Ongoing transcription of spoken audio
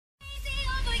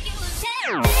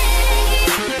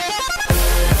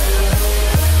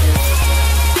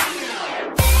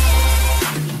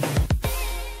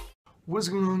What's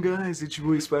going on, guys? It's your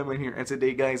boy Spidemine here, and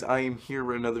today, guys, I am here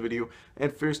with another video.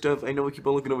 And first off, I know I keep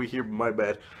on looking over here, but my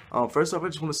bad. First off, I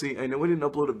just want to say, I know I didn't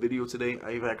upload a video today.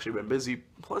 I've actually been busy,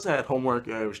 plus I had homework,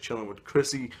 I was chilling with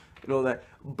Chrissy and all that.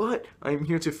 But I'm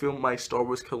here to film my Star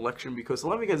Wars collection because a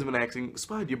lot of you guys have been asking,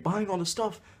 Spide, you're buying all this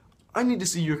stuff. I need to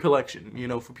see your collection, you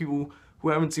know, for people who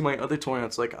haven't seen my other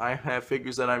toy-outs. Like, I have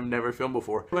figures that I've never filmed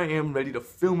before. I am ready to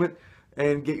film it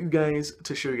and get you guys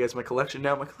to show you guys my collection.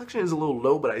 Now, my collection is a little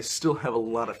low, but I still have a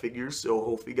lot of figures, so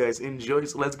hopefully you guys enjoy,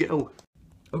 so let's go.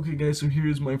 Okay, guys, so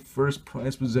here's my first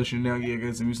prized possession. Now, yeah,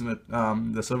 guys, I'm using the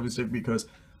selfie stick because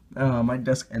my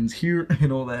desk ends here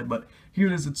and all that, but here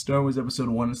it is. It's Star Wars Episode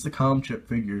 1. It's the comm chip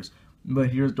figures,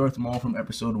 but here's Darth Maul from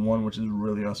Episode 1, which is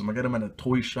really awesome. I got him at a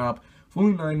toy shop for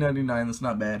only $9.99. That's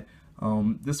not bad.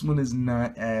 This one is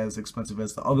not as expensive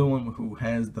as the other one, who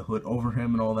has the hood over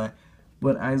him and all that.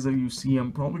 But as you see,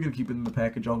 I'm probably going to keep it in the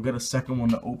package. I'll get a second one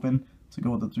to open to go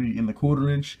with the 3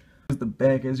 1/4 inch. Here's the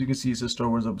back. As you can see, it says Star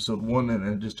Wars Episode 1,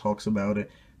 and it just talks about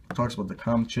it. It talks about the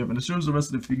comm chip, and it shows the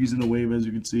rest of the figures in the wave. As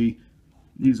you can see,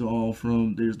 these are all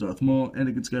from, there's Darth Maul,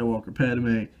 Anakin Skywalker,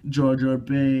 Padme, Jar Jar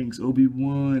Binks,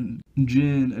 Obi-Wan,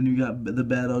 Jin, and you got the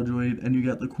Battle Droid, and you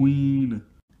got the Queen.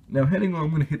 Now, heading on, I'm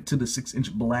going to hit to the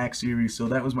 6-inch Black Series, so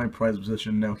that was my prize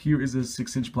possession. Now, here is the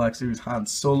 6-inch Black Series Han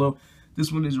Solo. This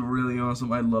one is really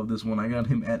awesome. I love this one. I got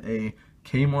him at a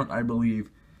Kmart, I believe.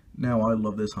 Now, I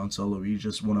love this Han Solo. He's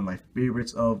just one of my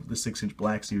favorites of the 6-inch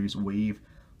Black Series wave.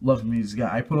 Love me.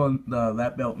 I put on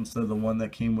that belt instead of the one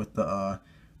that came with the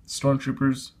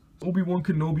Stormtroopers. Obi-Wan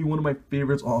Kenobi, one of my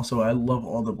favorites also. I love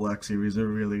all the Black Series. They're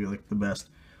really like the best.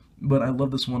 But I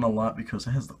love this one a lot because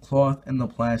it has the cloth and the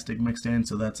plastic mixed in,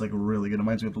 so that's like really good. It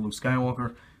reminds me of the Luke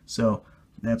Skywalker, so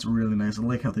that's really nice. I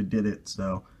like how they did it,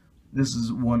 so this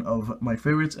is one of my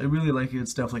favorites. I really like it.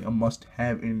 It's definitely a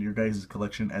must-have in your guys'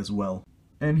 collection as well.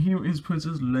 And here is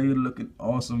Princess Leia looking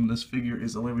awesome. This figure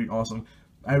is literally awesome.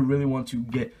 I really want to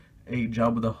get a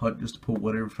Jabba the Hutt just to put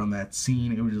whatever from that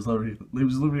scene. It was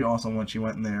literally awesome when she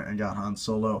went in there and got Han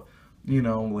Solo. You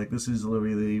know, like, this is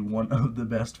literally one of the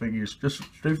best figures, just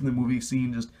straight from the movie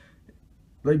scene. Just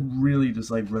like really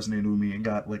just like resonated with me and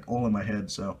got like all in my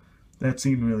head. So that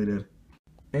scene really did.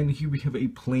 And here we have a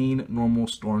plain, normal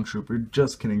Stormtrooper.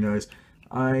 Just kidding, guys.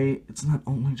 It's not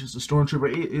only just a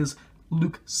Stormtrooper, it is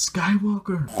Luke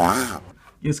Skywalker. Wow.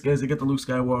 Yes, guys, I got the Luke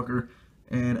Skywalker,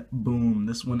 and boom,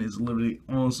 this one is literally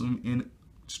awesome in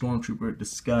Stormtrooper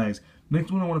disguise.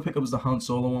 Next one I want to pick up is the Han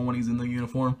Solo one when he's in the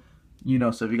uniform. You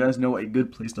know, so if you guys know a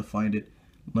good place to find it,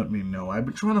 let me know. I've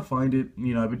been trying to find it.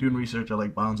 You know, I've been doing research at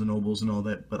like Barnes & Nobles and all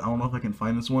that, but I don't know if I can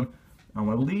find this one. I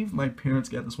believe my parents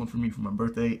got this one for me for my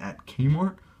birthday at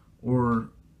Kmart or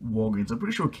Walgreens. I'm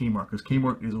pretty sure Kmart, because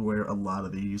Kmart is where a lot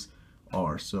of these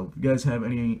are. So if you guys have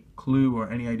any clue or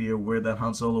any idea where that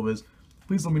Han Solo is,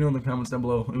 please let me know in the comments down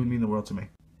below. It would mean the world to me.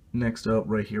 Next up,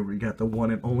 right here, we got the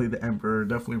one and only the Emperor.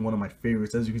 Definitely one of my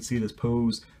favorites. As you can see, this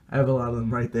pose, I have a lot of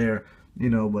them right there. You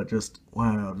know, but just,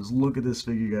 wow, just look at this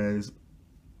figure, guys.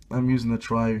 I'm using the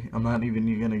Tri. I'm not even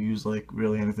going to use, like,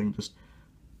 really anything. Just,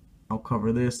 I'll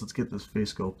cover this. Let's get this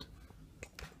face sculpt.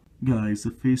 Guys,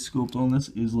 the face sculpt on this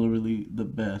is literally the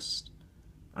best.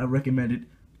 I recommend it.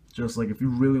 Just, like, if you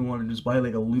really want to just buy,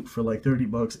 like, a loot for, like, 30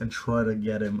 bucks and try to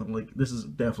get him. Like, this is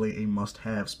definitely a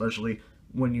must-have, especially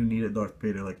when you need a Darth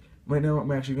Vader. Like, right now,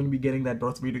 I'm actually going to be getting that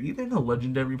Darth Vader either in the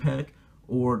Legendary pack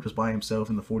or just by himself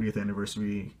in the 40th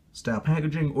anniversary style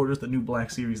packaging, or just the new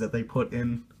Black Series that they put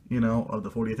in, you know, of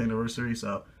the 40th anniversary.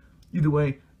 So either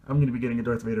way, I'm going to be getting a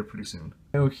Darth Vader pretty soon.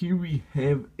 Now here we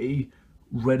have a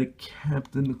Red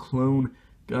Captain clone.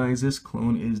 Guys, this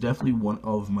clone is definitely one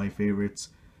of my favorites.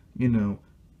 You know,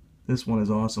 this one is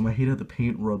awesome. I hate how the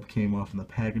paint rub came off in the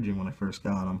packaging when I first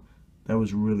got him. That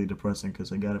was really depressing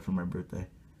because I got it for my birthday.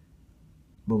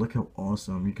 But look how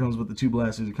awesome. He comes with the 2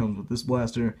 blasters. He comes with this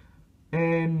blaster.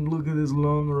 And look at this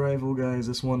long rifle, guys.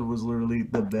 This one was literally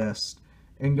the best.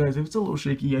 And guys, if it's a little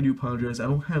shaky, I do apologize. I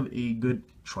don't have a good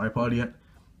tripod yet.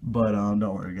 But don't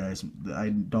worry, guys. I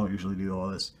don't usually do all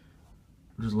this.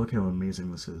 Just look how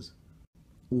amazing this is.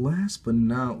 Last but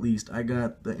not least, I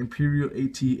got the Imperial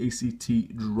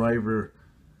AT-ACT driver.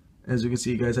 As you can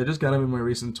see, guys, I just got him in my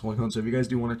recent toy hunt. So if you guys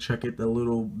do want to check it, the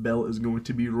little bell is going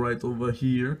to be right over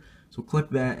here. So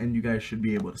click that and you guys should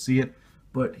be able to see it.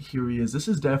 But here he is. This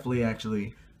is definitely,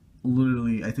 actually,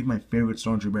 literally, I think my favorite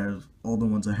Stormtrooper out of all the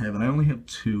ones I have. And I only have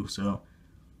 2, so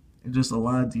just a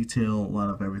lot of detail, a lot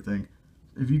of everything.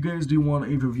 If you guys do want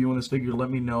a review on this figure, let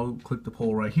me know. Click the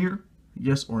poll right here,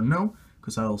 yes or no,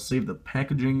 because I'll save the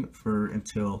packaging for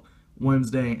until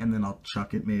Wednesday, and then I'll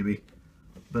chuck it maybe.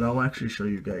 But I'll actually show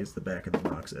you guys the back of the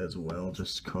box as well,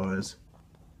 just because.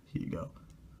 Here you go.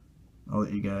 I'll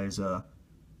let you guys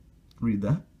read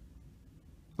that.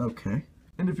 Okay.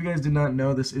 And if you guys did not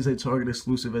know, this is a Target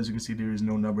exclusive. As you can see, there is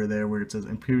no number there where it says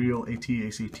Imperial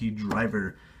AT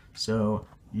driver. So,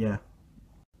 yeah.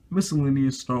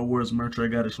 Miscellaneous Star Wars merch I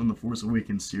got is from the Force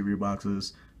Awakens cereal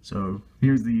boxes. So,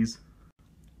 here's these.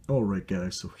 Alright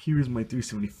guys, so here's my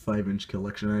 375-inch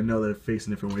collection. I know they're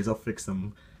facing different ways, I'll fix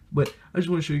them. But I just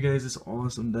want to show you guys this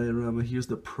awesome diorama. Here's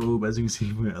the probe, as you can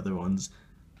see my other ones.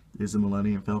 There's the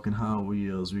Millennium Falcon Hot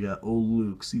Wheels. We got old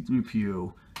Luke,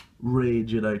 C-3PO, Rey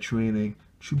Jedi Training,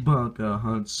 Chewbacca,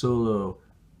 Han Solo,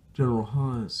 General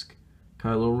Husk,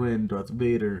 Kylo Ren, Darth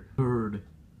Vader, Bird,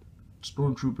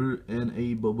 Stormtrooper, and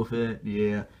a Boba Fett.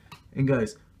 Yeah. And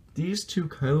guys, these two,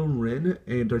 Kylo Ren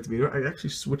and Darth Vader, I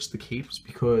actually switched the capes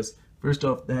because, first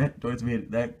off, that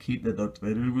cape that Darth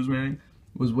Vader was wearing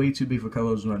was way too big for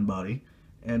Kylo Ren's body,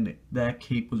 and that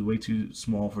cape was way too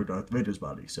small for Darth Vader's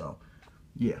body. So,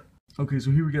 yeah. Okay, so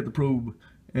here we got the probe,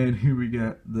 and here we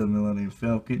got the Millennium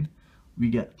Falcon. We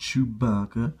got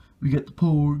Chewbacca. We got the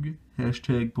Porg,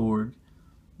 hashtag Porg.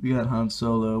 We got Han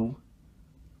Solo,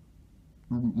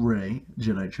 Rey,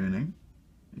 Jedi Training.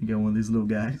 You got one of these little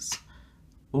guys.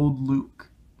 Old Luke,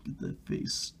 get that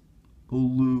face.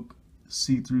 Old Luke,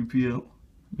 C-3PO.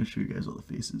 I'm gonna show you guys all the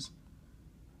faces.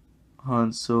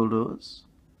 Han Solo's.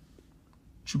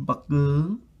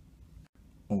 Chewbacca.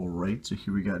 Alright, so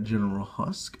here we got General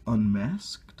Husk,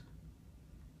 unmasked.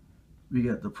 We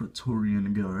got the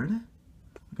Praetorian Guard.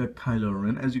 We got Kylo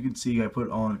Ren. As you can see, I put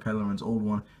on Kylo Ren's old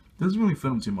one. Doesn't really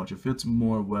fit him too much. It fits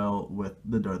more well with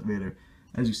the Darth Vader.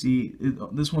 As you see,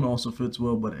 this one also fits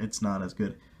well, but it's not as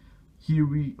good. Here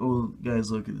we, oh guys,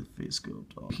 look at the face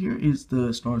sculpt. Here is the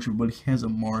Stormtrooper, but he has a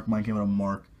mark. Mine came with a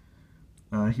mark.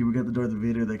 Here we got the Darth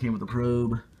Vader that came with the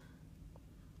probe.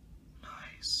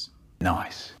 Nice.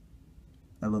 Nice.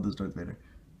 I love this Darth Vader.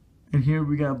 And here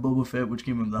we got Boba Fett, which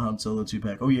came with the Han Solo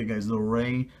 2-pack. Oh yeah, guys, the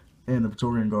Rey and the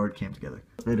Praetorian Guard came together.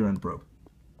 Vader and the probe.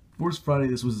 Force Friday,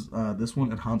 this was this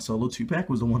one, and Han Solo 2-pack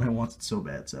was the one I wanted so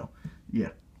bad. So, yeah.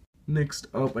 Next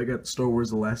up, I got Star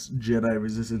Wars The Last Jedi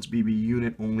Resistance BB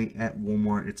unit, only at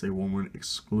Walmart. It's a Walmart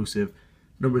exclusive.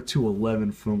 Number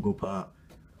 211 Funko Pop.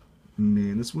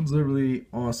 Man, this one's literally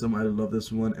awesome. I love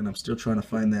this one, and I'm still trying to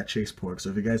find that Chase Pork.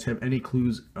 So if you guys have any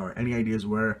clues or any ideas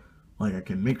where, like, I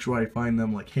can make sure I find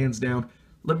them, like, hands down,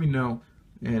 let me know,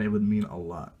 and it would mean a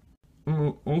lot.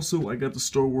 Also, I got the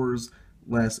Star Wars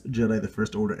Last Jedi The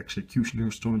First Order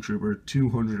Executioner Stormtrooper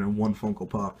 201 Funko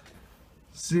Pop.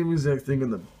 Same exact thing in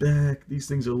the back. These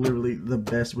things are literally the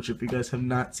best, which if you guys have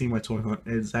not seen my toy hunt,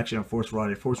 it's actually on Force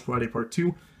Friday Part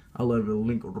 2. I'll have a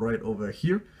link right over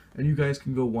here, and you guys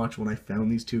can go watch when I found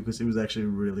these two, because it was actually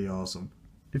really awesome.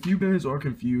 If you guys are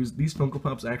confused, these Funko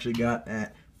Pops I actually got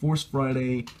at Force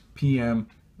Friday PM,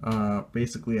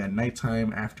 basically at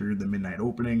nighttime after the midnight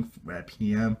opening at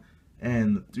PM,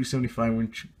 and the 375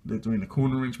 inch, the 3 in the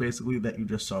corner inch basically that you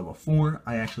just saw before,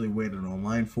 I actually waited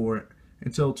online for it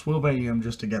until 12 a.m.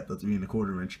 just to get the 3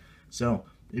 1/4 inch. So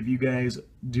if you guys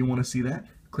do want to see that,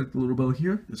 click the little bell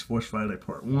here. It's Force Friday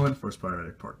Part 1, Force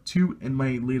Friday Part 2, and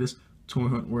my latest toy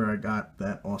hunt where I got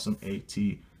that awesome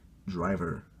AT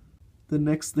driver. The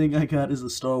next thing I got is the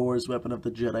Star Wars Weapon of the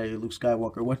Jedi Luke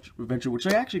Skywalker Adventure, which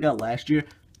I actually got last year,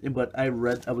 but I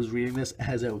was reading this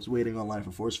as I was waiting online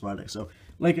for Force Friday. So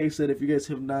like I said, if you guys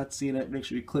have not seen it, make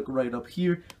sure you click right up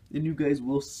here and you guys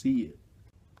will see it.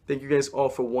 Thank you guys all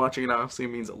for watching. It honestly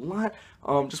means a lot.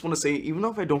 Just want to say, even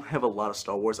though if I don't have a lot of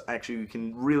Star Wars, actually you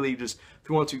can really just, if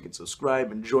you want to, you can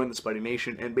subscribe and join the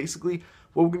SpideyNation. And basically,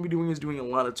 what we're going to be doing is doing a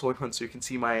lot of toy hunts so you can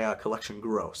see my collection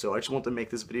grow. So I just want to make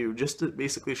this video just to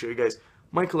basically show you guys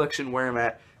my collection, where I'm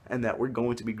at, and that we're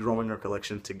going to be growing our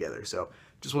collection together. So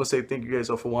just want to say thank you guys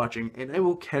all for watching, and I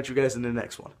will catch you guys in the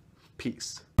next one.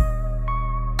 Peace.